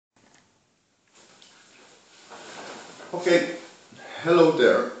Okay, hello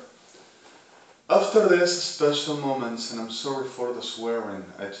there. After these special moments, and I'm sorry for the swearing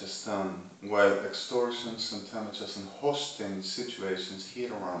I just done, while extortions and damages and hosting situations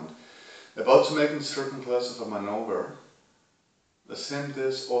hit around, about to making certain classes of maneuver, the same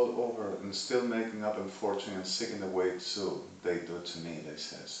this all over and still making up and fortune and seeking the way to, they do to me, they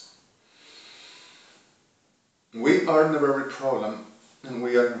says. We are in a very problem, and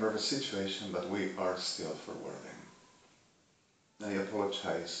we are in a very situation, but we are still forwarding. I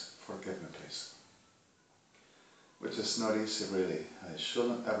apologize, forgive me please. Which is not easy really. I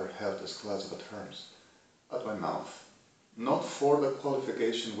shouldn't ever have this class of terms at my mouth. Not for the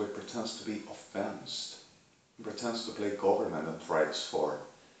qualification which pretends to be offensed, pretends to play government and rights for,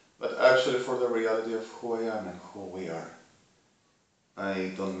 but actually for the reality of who I am and who we are.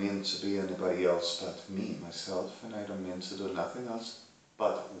 I don't mean to be anybody else but me, myself, and I don't mean to do nothing else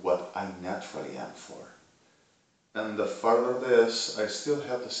but what I naturally am for. And the further this, I still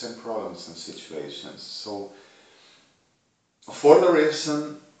have the same problems and situations. So, for the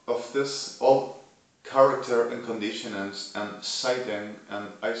reason of this all character and conditionings and citing and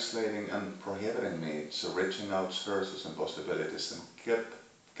isolating and prohibiting me to reaching out sources and possibilities and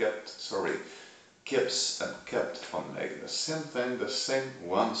keeps and kept on making the same thing, the same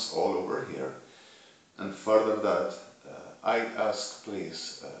ones all over here. And further that, I ask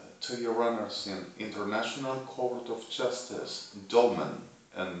please to your honors in International Court of Justice, Dolman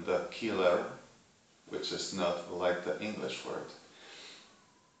and the killer, which is not like the English word.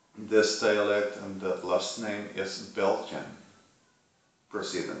 This dialect and the last name is Belgian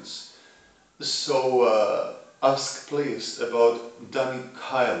Presidents. So ask please about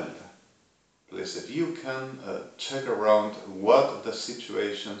DONIERO. Please, if you can check around what the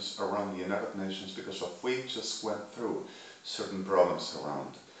situations around the United Nations, because of we just went through certain problems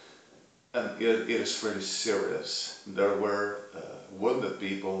around. And it is really serious. There were wounded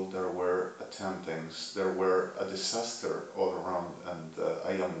people, there were attemptings, there were a disaster all around, and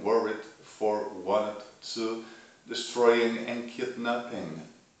I am worried for wanted to destroying and kidnapping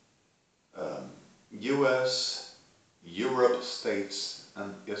US, Europe states,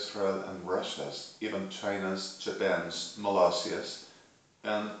 and Israel and Russia's, even China's, Japan's, Malaysia's,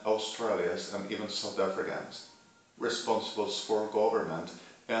 and Australia's, and even South Africans, responsible for government,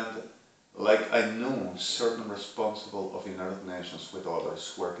 and like I knew certain responsible of United Nations with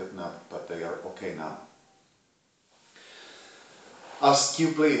others were kidnapped, but they are okay now. Ask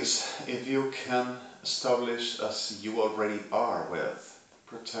you please if you can establish, as you already are, with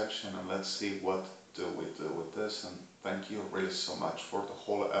protection, and let's see what do we do with this. And thank you really so much for the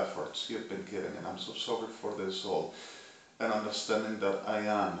whole efforts you've been giving, and I'm so sorry for this all, and understanding that I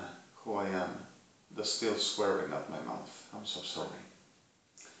am who I am, the still swearing at my mouth. I'm so sorry.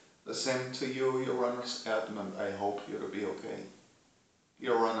 The same to you, Your Honor's Edmund. I hope you to be okay.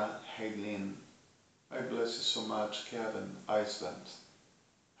 Your Honor, HEYHDN. I bless you so much, Kevin Iceland.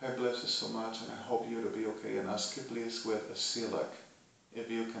 I bless you so much, and I hope you to be okay. And ask you please with a SELEC, if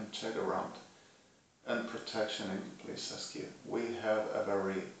you can check around. And protection, please ask you. We have a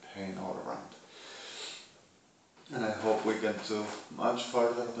very pain all around. And I hope we can do much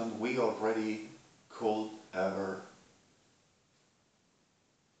further than we already could ever.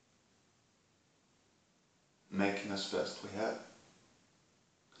 Making as best we have.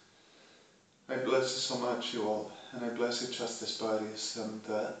 I bless you so much, you all, and I bless you, justice bodies, and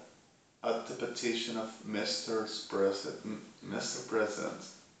at the petition of Mr. President,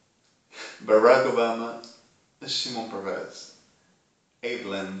 Barack Obama, Shimon Peres,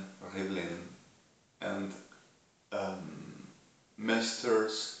 Evelyn Rivlin, and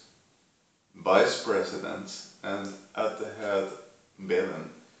Mr.'s Vice Presidents, and at the head, Biden,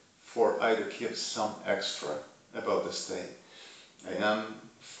 for I to keep some extra about this day. I am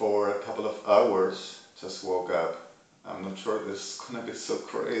for a couple of hours, just woke up. I'm not sure this is gonna be so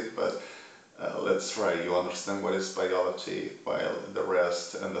great, but let's try. You understand what is biology, while the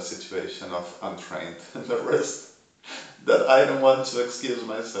rest and the situation of untrained and the rest that I don't want to excuse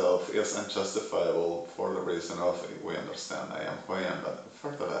myself is unjustifiable for the reason of we understand I am who I am, but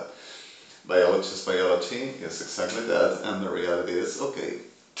further that biology is biology, is exactly that, and the reality is okay.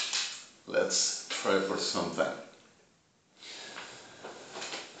 Let's try for something.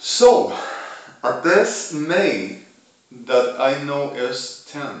 So, at this May, that I know is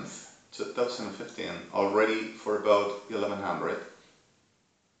 10th, 2015, already for about 1100,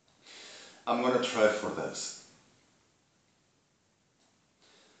 I'm gonna try for this.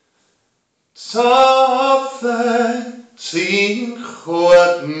 Something ting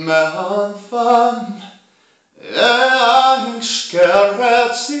chwed mewn fan. Ein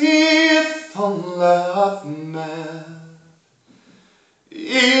skerret si von lad med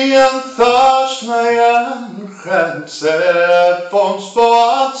Ian thos NY-ICC Fons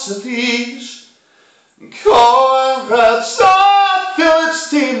boatsevish Koerat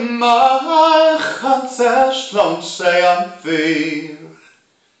Zathil's HEYHDN say unfair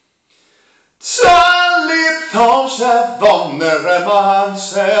Talit thos vonnereman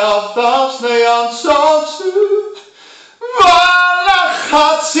self thos NY-ICC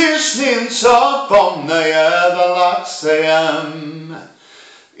HESESH'YAEL'EZIHM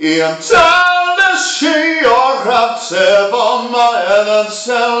Ian talleshi orabte my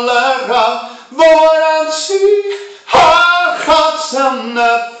celera voransi HAGUE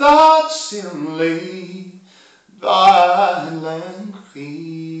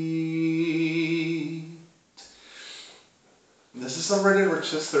This is already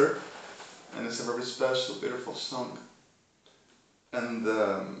registered, and it's a very special, beautiful song. And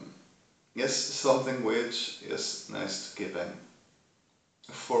yes, something which is nice to keep in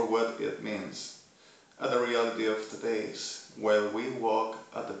for what it means at the reality of the days while we walk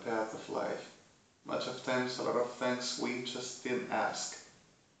at the path of life. Much of times, a lot of things we just didn't ask.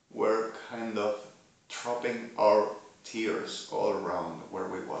 We're kind of dropping our tears all around where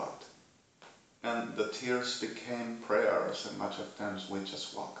we walked. And the tears became prayers, and much of times we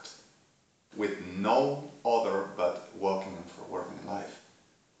just walked with no other but walking and forwarding in life.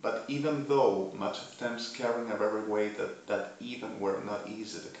 But even though much of times carrying a very weight that even were not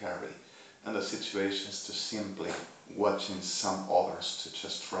easy to carry, and the situations to simply watching some others to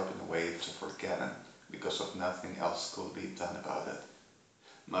just dropping away to forgetting because of nothing else could be done about it.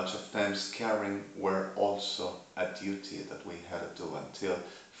 Much of times carrying were also a duty that we had to do until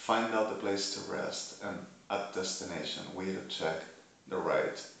find out the place to rest, and at destination we to check the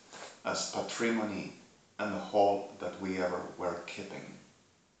right as patrimony and the whole that we ever were keeping,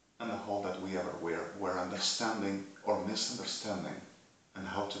 and the whole that we ever were understanding or misunderstanding, and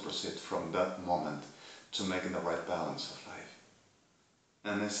how to proceed from that moment to making the right balance of life.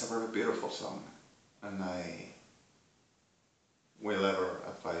 And it's a very beautiful song, and I will ever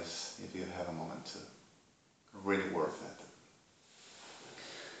advise, if you have a moment to, really worth it.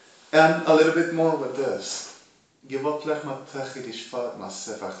 And a little bit more with this. Givot lech matechid ishvat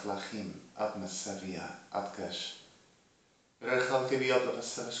masevach lachim ad mesevia ad gesh. Rechal kiviot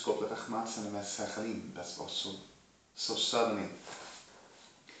levesevesh kop levech matsen mesechalim besvosu. So suddenly,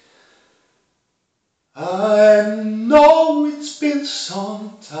 I know it's been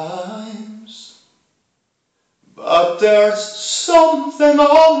some times, but there's something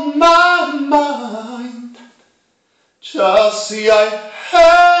on my mind. Just see, I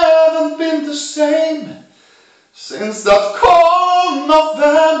haven't been the same since that cold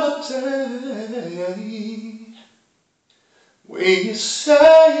November day. We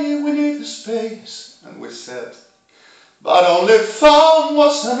say we need a space, and we said, but only found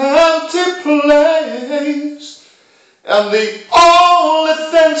was an empty place. And the only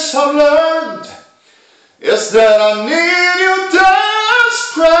things I've learned is that I need you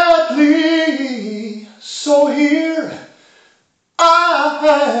desperately. So here I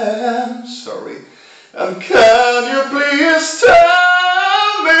am, sorry, and can you please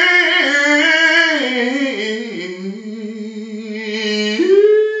tell me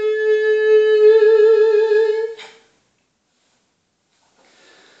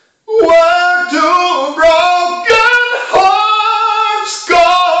where do broken hearts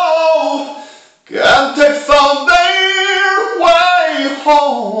go? Can't they find their way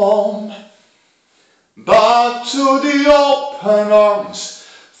home? But to the open arms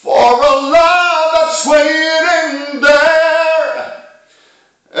for a love that's waiting there.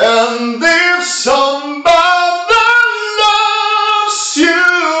 And if somebody loves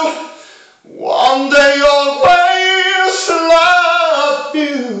you, one day always love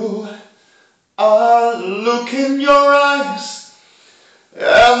you. I look in your eyes,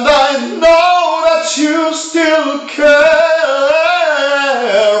 and I know that you still care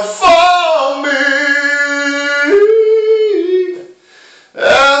for me.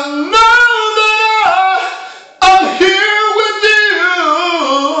 And now that I'm here with you,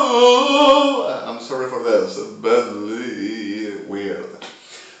 I'm sorry for this, it's badly weird.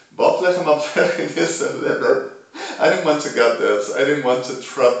 But lechem is a letter. I didn't want to get this. I didn't want to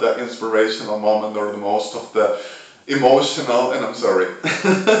trap the inspirational moment or the most of the emotional, and I'm sorry.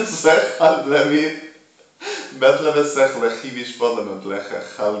 ZAHAV Levi, Betleve Sech Lechivish Bodem Leche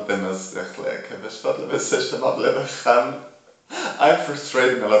Chaldemes Lechlek, Beshpatleve Seshamat Levechan. I'm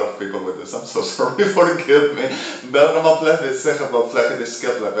frustrating a lot of people with this. I'm so sorry. Forgive me.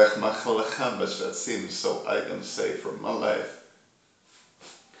 So I can say from my life,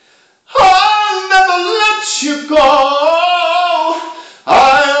 I'll never let you go.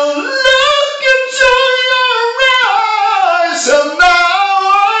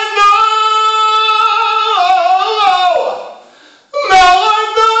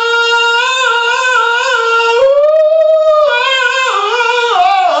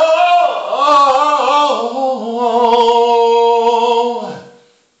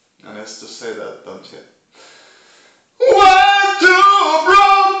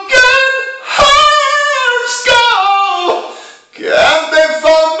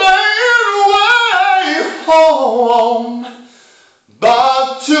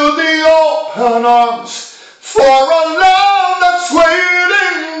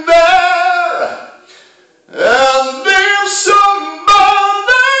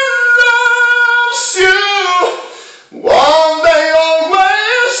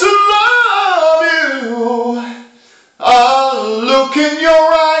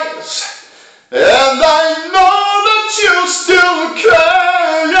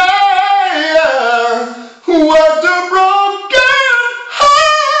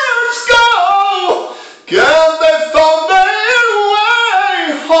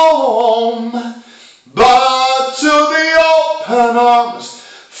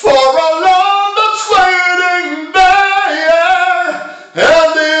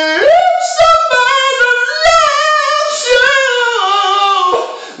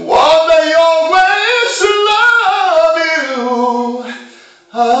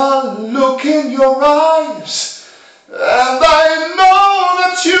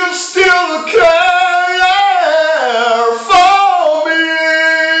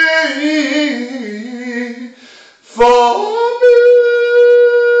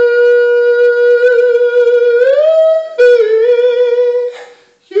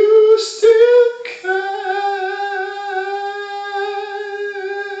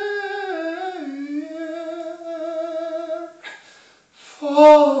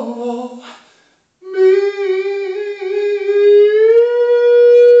 follow me.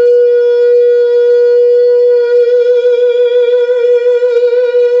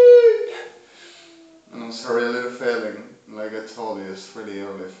 And I'm sorry, a little failing. Like I told you, it's really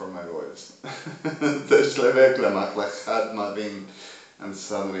early for my voice. And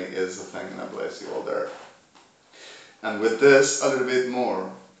suddenly is the thing, and I bless you all there. And with this, a little bit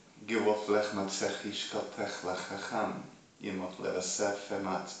more.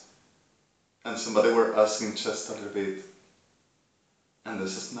 And somebody were asking just a little bit, and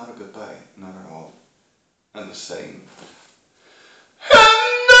this is not a goodbye, not at all. And the saying,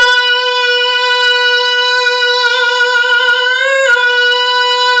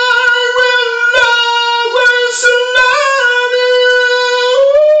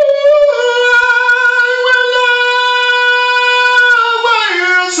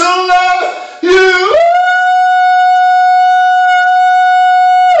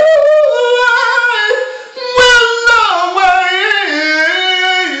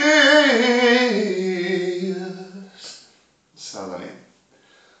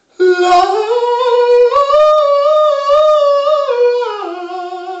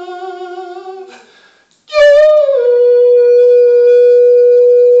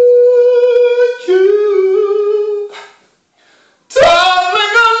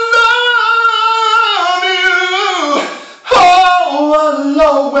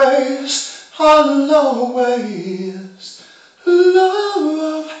 I'll always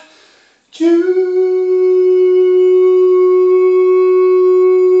love you.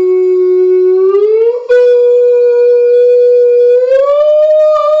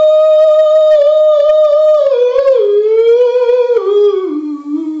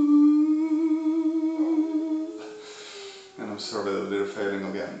 And I'm sorry that they're failing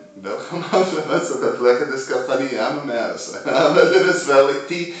again. Welkom aflevering dat leggen dus kafani aan mes. Maar dit is wel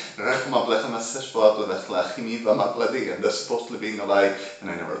die recht maar leggen met 6 woorden weg leggen niet van maar leggen. That's supposed to be being alive and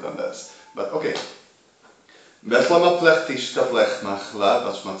I never done this. But okay. Betla ma plechtisch dat leg magla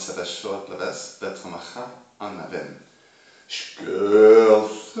was met HESESH'YAEL'EZIHM betla macha anavim. Schkel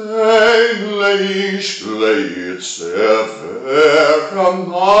feinlich bleit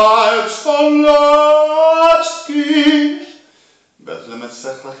zeverkamait verlatski. Betla met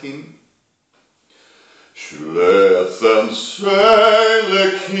sechlachim. Schleffen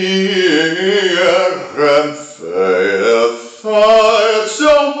zeile kieren feierfeit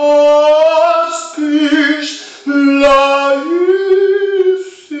zamoskisch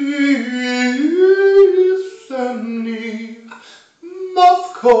laifisni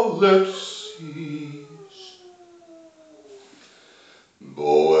mafkolepsis.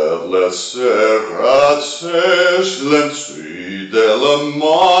 Boerle serrat seslem suidele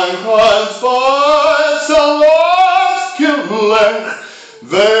meinheid veit zalat gelech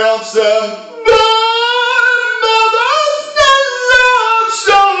während dem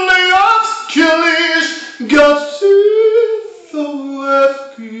got to the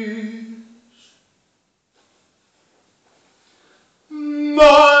left keys.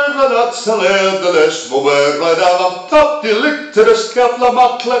 Maar dat zal er de les moeder Rivadavia dat die likte de skapla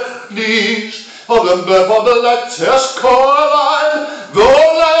makkelijk lies. Op een bed van de lekters koorlijn, wil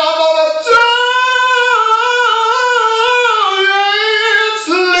hij aan het tijd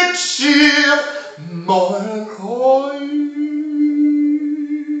likt zich maar ooit.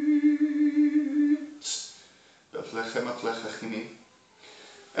 Befleggen met leggen genie.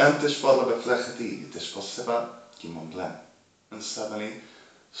 En het is vallen befleggen die. Het is voor Seba, Kimon Blan. En suddenly,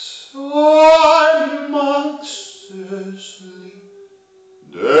 Simon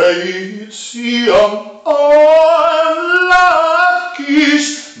DEHEVH lakis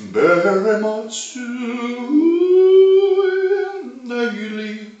berematsu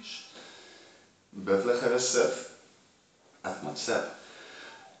Elish. Befleggen Resef. Atmatsef.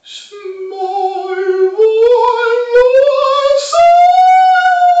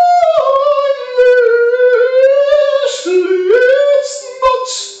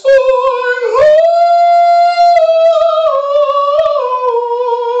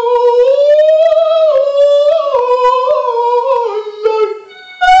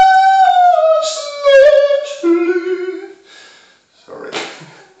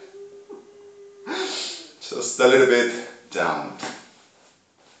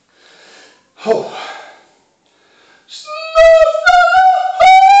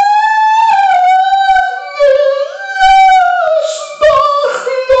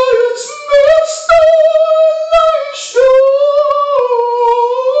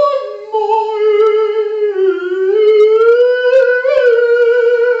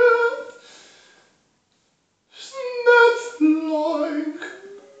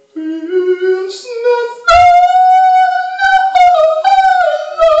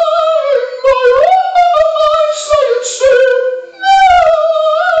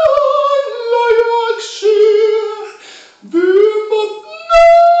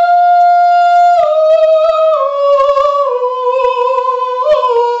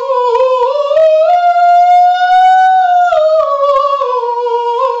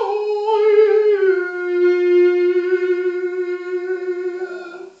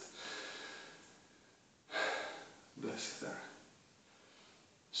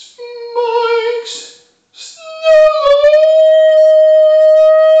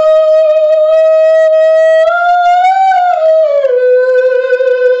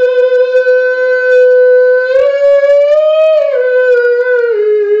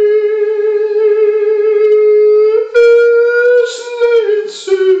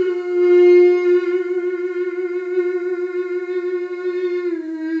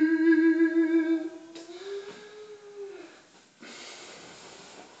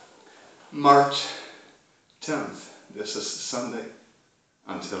 March 10th. This is Sunday,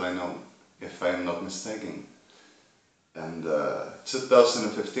 until I know, if I am not mistaken. And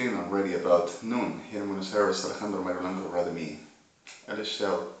 2015, already about noon, here in Buenos Aires, Elishel E.BLANCO REDEMI,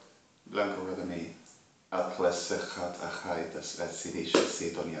 Elishel E.BLANCO REDEMI, ADCHETH'S'Z,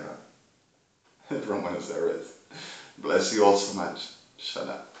 DONIERO. From Buenos Aires. Bless you all so much. Shut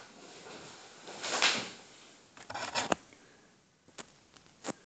up.